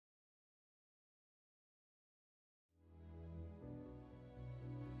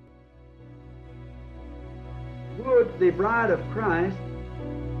Could the bride of Christ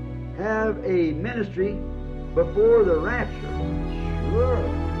have a ministry before the rapture? Sure.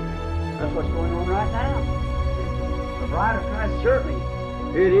 That's what's going on right now. The bride of Christ, certainly.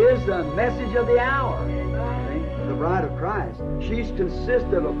 It is the message of the hour. The bride of Christ. She's consist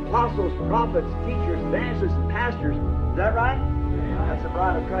of apostles, prophets, teachers, evangelists, and pastors. Is that right? That's the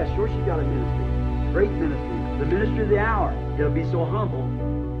bride of Christ. Sure, she's got a ministry. Great ministry. The ministry of the hour. It'll be so humble.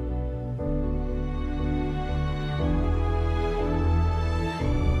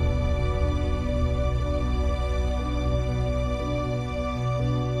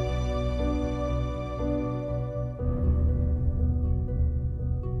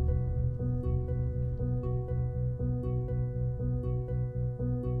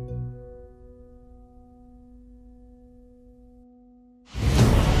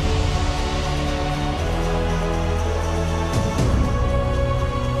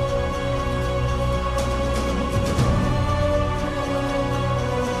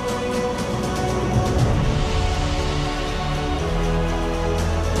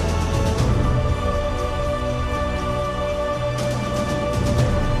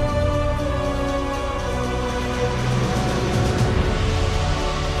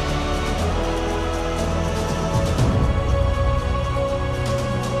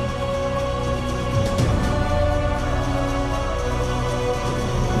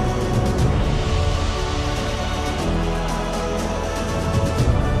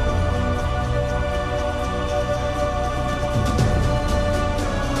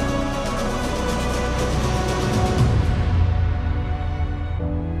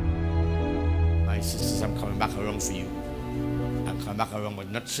 For you. And come back around with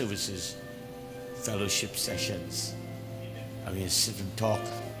not services, fellowship sessions. And we sit and talk.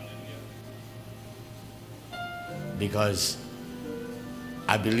 Because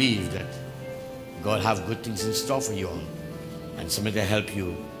I believe that God have good things in store for you all. And somebody to help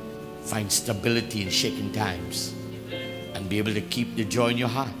you find stability in shaking times. And be able to keep the joy in your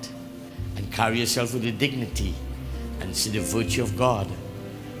heart. And carry yourself with the dignity. And see the virtue of God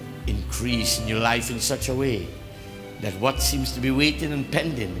increase in your life in such a way that what seems to be waiting and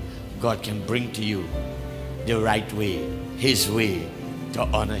pending, God can bring to you the right way, His way, to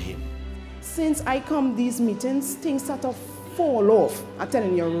honor Him. Since I come these meetings, things sort of fall off. I'm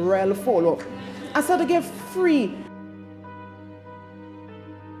telling you, real fall off. I sort of get free.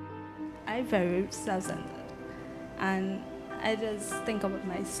 I'm very self-centered, and I just think about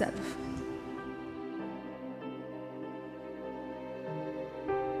myself.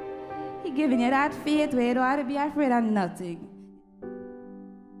 Giving you that faith where you don't have to be afraid of nothing.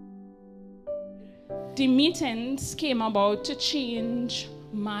 The meetings came about to change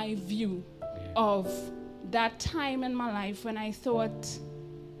my view of that time in my life when I thought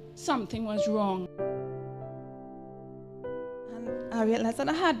something was wrong. And I realized that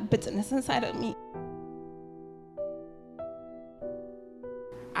I had bitterness inside of me.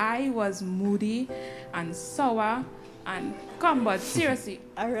 I was moody and sour and come, but seriously.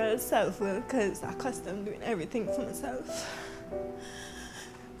 I realized self-will because I accustomed doing everything for myself.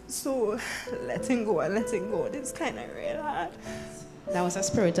 So letting go and letting go is kind of real hard. That was a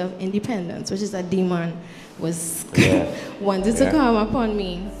spirit of independence, which is a demon was wanted to come upon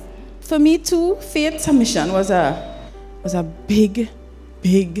me. For me too, faith submission was a big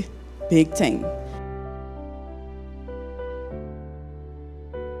thing.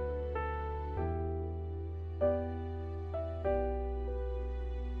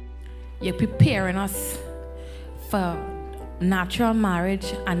 You're preparing us for natural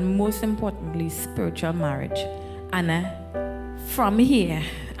marriage and most importantly, spiritual marriage. And from here,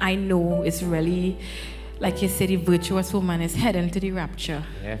 I know it's really, like you said, the virtuous woman is heading to the rapture.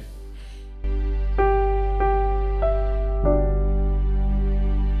 Yeah.